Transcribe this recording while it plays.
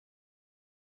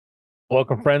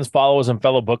Welcome, friends, followers, and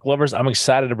fellow book lovers. I'm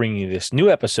excited to bring you this new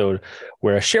episode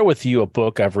where I share with you a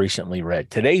book I've recently read.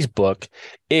 Today's book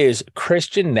is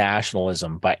Christian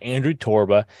Nationalism by Andrew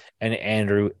Torba and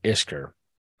Andrew Isker.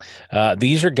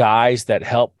 These are guys that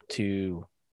help to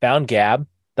found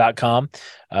Gab.com,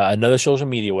 another social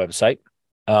media website.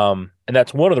 And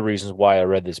that's one of the reasons why I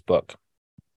read this book.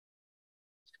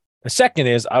 The second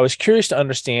is I was curious to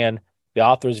understand the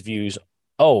author's views.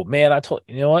 Oh, man,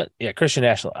 you know what? Yeah, Christian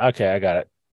National. Okay, I got it.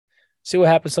 See what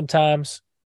happens sometimes?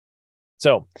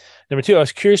 So, number two, I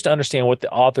was curious to understand what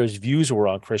the author's views were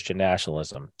on Christian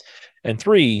nationalism. And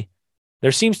three,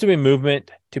 there seems to be a movement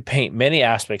to paint many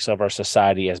aspects of our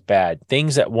society as bad.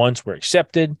 Things that once were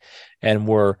accepted and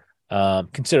were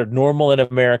considered normal in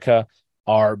America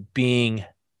are being,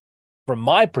 from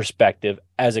my perspective,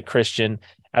 as a Christian,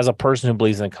 as a person who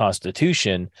believes in the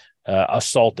Constitution,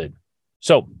 assaulted.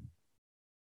 So,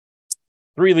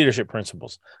 three leadership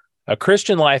principles. A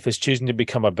Christian life is choosing to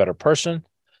become a better person.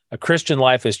 A Christian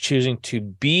life is choosing to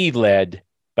be led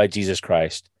by Jesus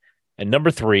Christ. And number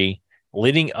three,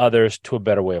 leading others to a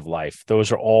better way of life.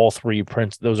 Those are all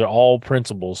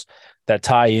principles that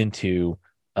tie into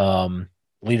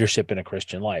leadership in a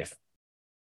Christian life.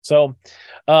 So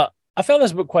I found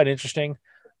this book quite interesting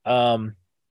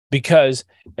because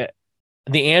the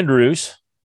Andrews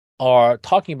are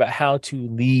talking about how to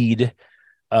lead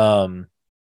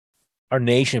our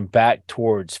nation back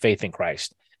towards faith in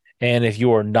Christ. And if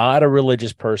you are not a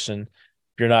religious person,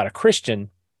 if you're not a Christian,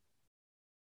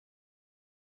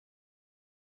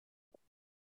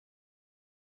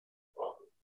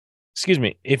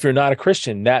 if you're not a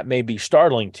Christian, that may be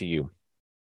startling to you.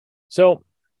 So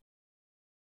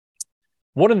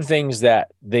one of the things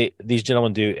that these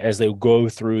gentlemen do as they go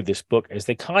through this book is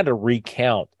they kind of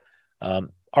recount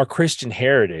our Christian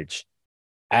heritage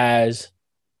as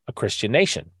a Christian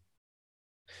nation.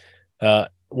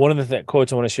 One of the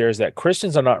quotes I want to share is that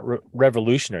Christians are not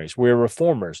revolutionaries. We're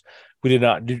reformers. We do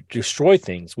not destroy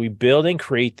things. We build and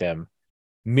create them,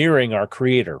 mirroring our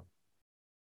Creator.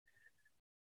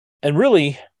 And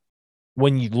really,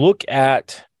 when you look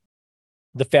at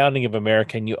the founding of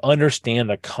America and you understand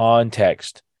the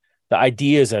context, the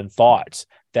ideas and thoughts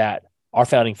that our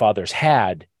founding fathers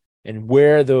had, and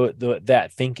where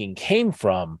that thinking came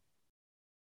from,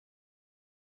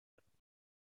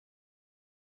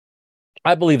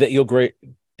 I believe that you'll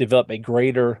develop a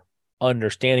greater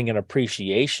understanding and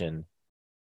appreciation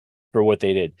for what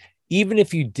they did. Even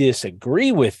if you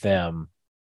disagree with them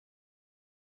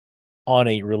on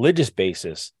a religious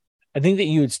basis, I think that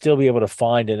you would still be able to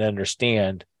find and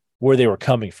understand where they were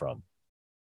coming from.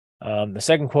 The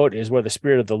second quote is, where the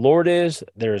Spirit of the Lord is,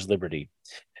 there is liberty.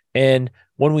 And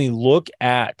when we look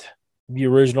at the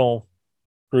original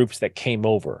groups that came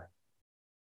over,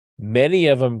 many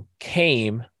of them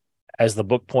came, as the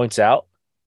book points out,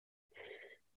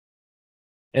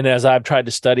 and as I've tried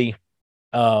to study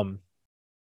the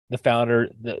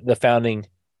founding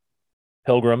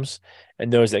pilgrims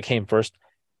and those that came first,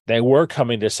 they were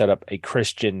coming to set up a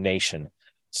Christian nation,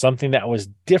 something that was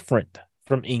different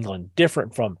from England,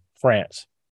 different from France,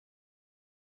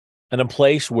 and a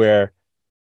place where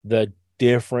the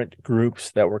different groups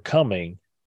that were coming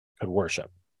could worship.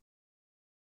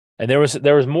 And there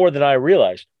was more than I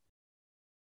realized.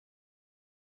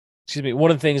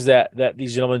 One of the things that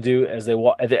these gentlemen do as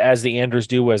the Andrews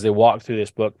do as they walk through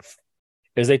this book,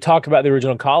 is they talk about the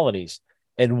original colonies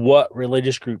and what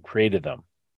religious group created them.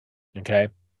 Okay.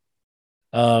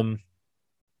 Quote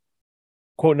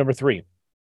number 3.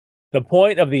 The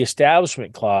point of the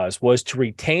Establishment Clause was to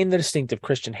retain the distinctive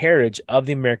Christian heritage of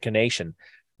the American nation,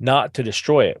 not to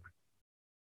destroy it.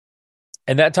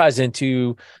 And that ties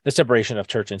into the separation of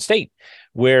church and state,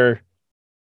 where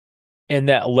in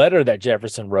that letter that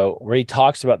Jefferson wrote, where he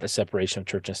talks about the separation of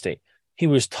church and state, he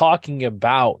was talking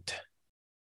about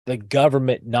the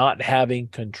government not having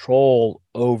control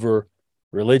over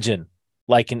religion,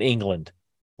 like in England,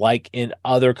 like in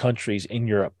other countries in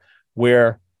Europe,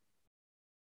 where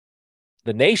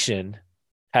the nation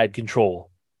had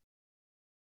control.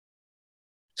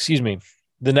 The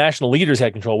national leaders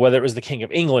had control, whether it was the King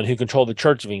of England who controlled the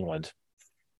Church of England,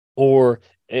 or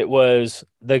it was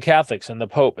the Catholics and the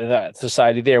Pope and that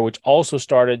society there, which also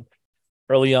started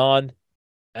early on.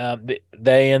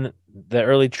 They and the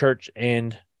early church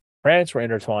and France were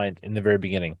intertwined in the very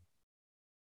beginning.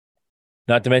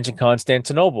 Not to mention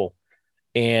Constantinople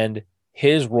and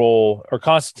his role, or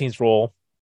Constantine's role,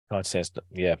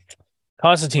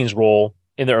 Constantine's role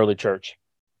in the early church.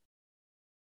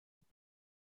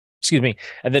 And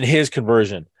then his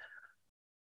conversion.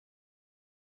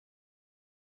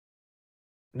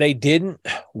 They didn't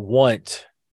want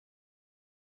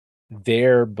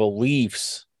their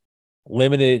beliefs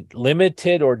limited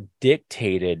or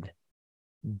dictated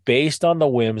based on the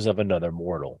whims of another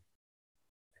mortal.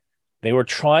 They were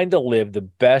trying to live the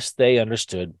best they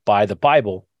understood by the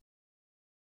Bible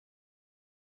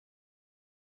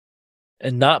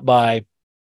and not by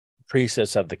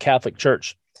precepts of the Catholic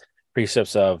Church,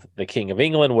 precepts of the King of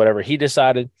England, whatever he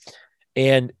decided.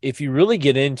 And if you really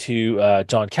get into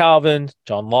John Calvin,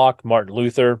 John Locke, Martin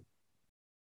Luther,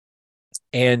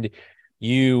 and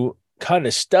you kind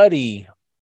of study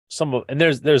some of, and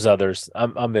there's others.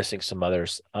 I'm missing some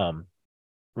others,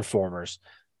 reformers.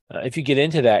 If you get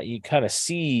into that, you kind of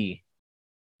see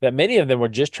that many of them were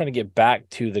just trying to get back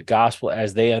to the gospel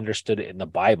as they understood it in the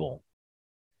Bible.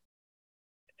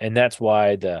 And that's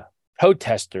why the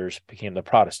protesters became the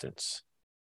Protestants.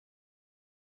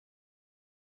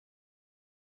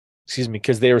 Excuse me,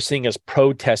 because they were seeing us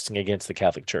protesting against the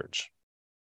Catholic Church.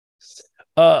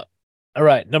 All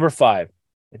right, number 5.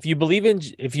 If you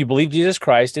believe Jesus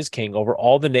Christ is king over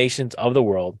all the nations of the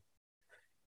world,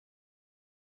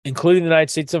 including the United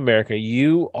States of America,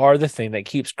 you are the thing that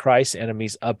keeps Christ's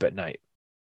enemies up at night.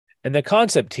 And the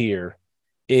concept here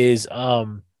is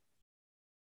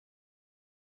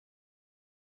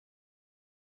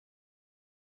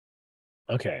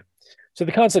okay. So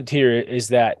the concept here is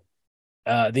that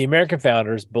the American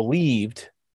founders believed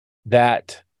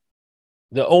that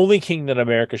the only king that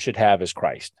America should have is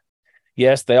Christ.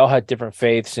 Yes, they all had different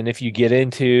faiths. And if you get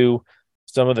into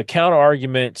some of the counter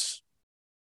arguments,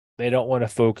 they don't want to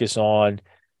focus on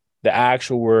the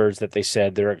actual words that they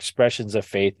said. They're expressions of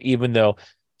faith, even though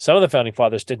some of the founding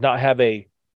fathers did not have a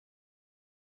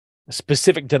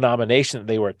specific denomination that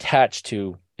they were attached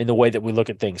to in the way that we look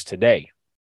at things today.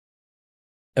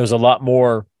 It was a lot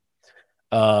more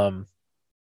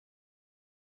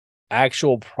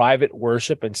actual private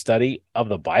worship and study of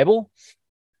the Bible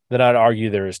than I'd argue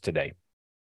there is today.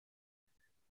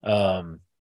 And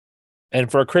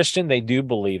for a Christian, they do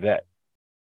believe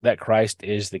that Christ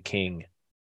is the king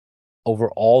over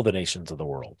all the nations of the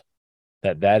world,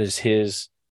 that is his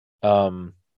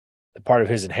part of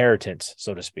his inheritance,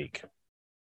 so to speak.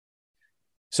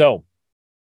 So,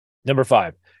 number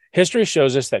 5, history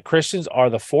shows us that Christians are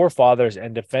the forefathers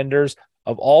and defenders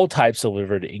of all types of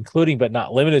liberty, including but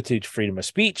not limited to freedom of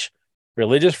speech,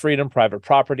 religious freedom, private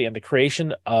property, and the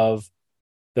creation of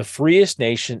the freest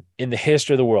nation in the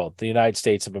history of the world, the United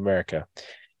States of America.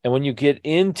 And when you get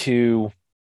into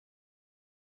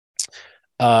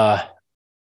the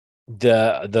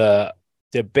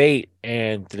debate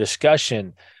and the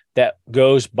discussion that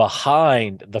goes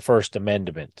behind the First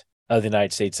Amendment of the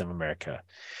United States of America,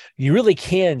 you really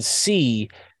can see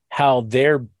how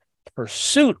their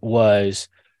pursuit was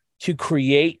to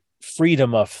create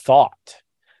freedom of thought,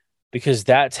 because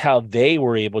that's how they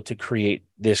were able to create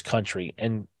this country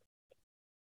and,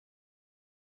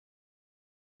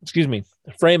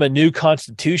 frame a new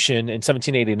constitution in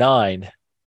 1789.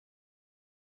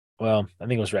 Well, I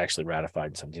think it was actually ratified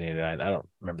in 1789. I don't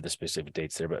remember the specific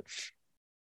dates there, but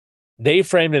they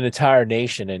framed an entire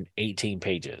nation in 18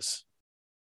 pages.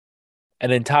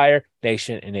 An entire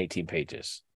nation in 18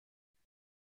 pages.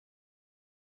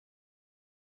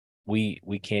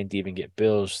 We can't even get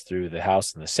bills through the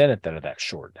House and the Senate that are that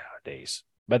short nowadays.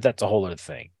 But that's a whole other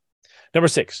thing. Number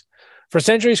 6. For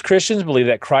centuries, Christians believed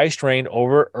that Christ reigned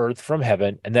over earth from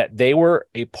heaven and that they were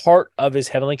a part of his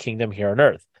heavenly kingdom here on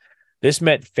earth. This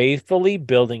meant faithfully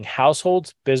building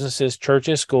households, businesses,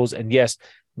 churches, schools, and yes,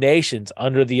 nations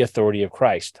under the authority of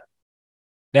Christ.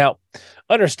 Now,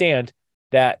 understand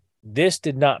that this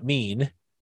did not mean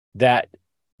that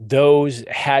those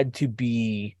had to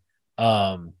be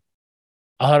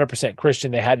 100%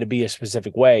 Christian. They had to be a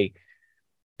specific way.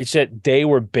 It's that they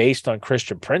were based on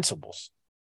Christian principles.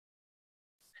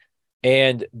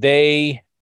 And I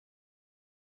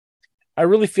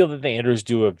really feel that the Andrews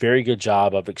do a very good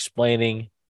job of explaining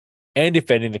and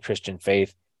defending the Christian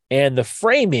faith and the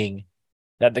framing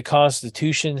that the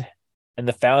Constitution and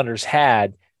the founders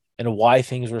had and why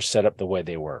things were set up the way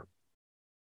they were.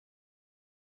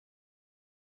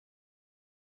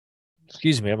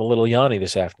 Excuse me, I'm a little yawny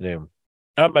this afternoon.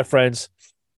 All right, my friends,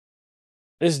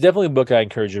 this is definitely a book I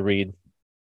encourage you to read.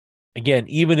 Again,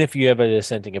 even if you have a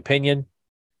dissenting opinion,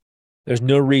 there's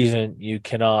no reason you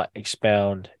cannot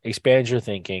expand your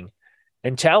thinking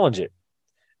and challenge it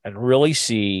and really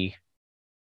see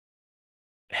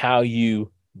how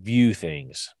you view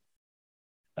things,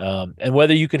 and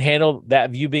whether you can handle that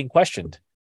view being questioned,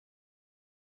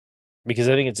 because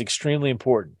I think it's extremely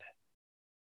important.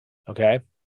 Okay.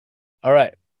 All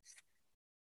right.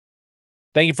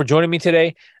 Thank you for joining me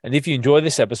today. And if you enjoy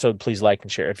this episode, please like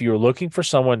and share. If you're looking for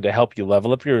someone to help you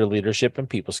level up your leadership and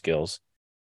people skills,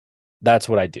 that's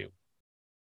what I do.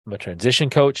 I'm a transition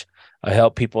coach. I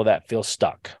help people that feel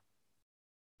stuck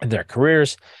in their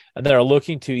careers and that are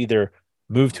looking to either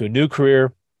move to a new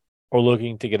career or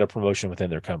looking to get a promotion within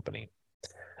their company.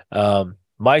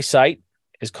 My site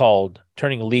is called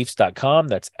turningleafs.com.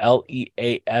 That's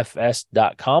LEAFS.com.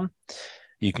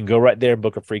 You can go right there and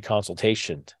book a free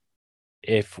consultation.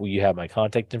 If you have my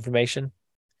contact information,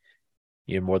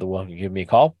 you're more than welcome to give me a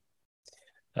call.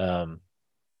 And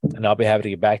I'll be happy to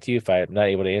get back to you if I'm not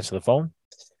able to answer the phone.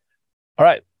 All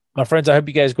right, my friends, I hope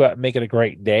you guys go out and make it a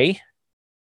great day.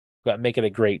 Go out and make it a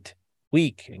great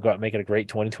week, and go out and make it a great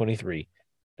 2023.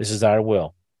 This is Iron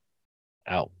Will.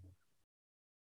 Out.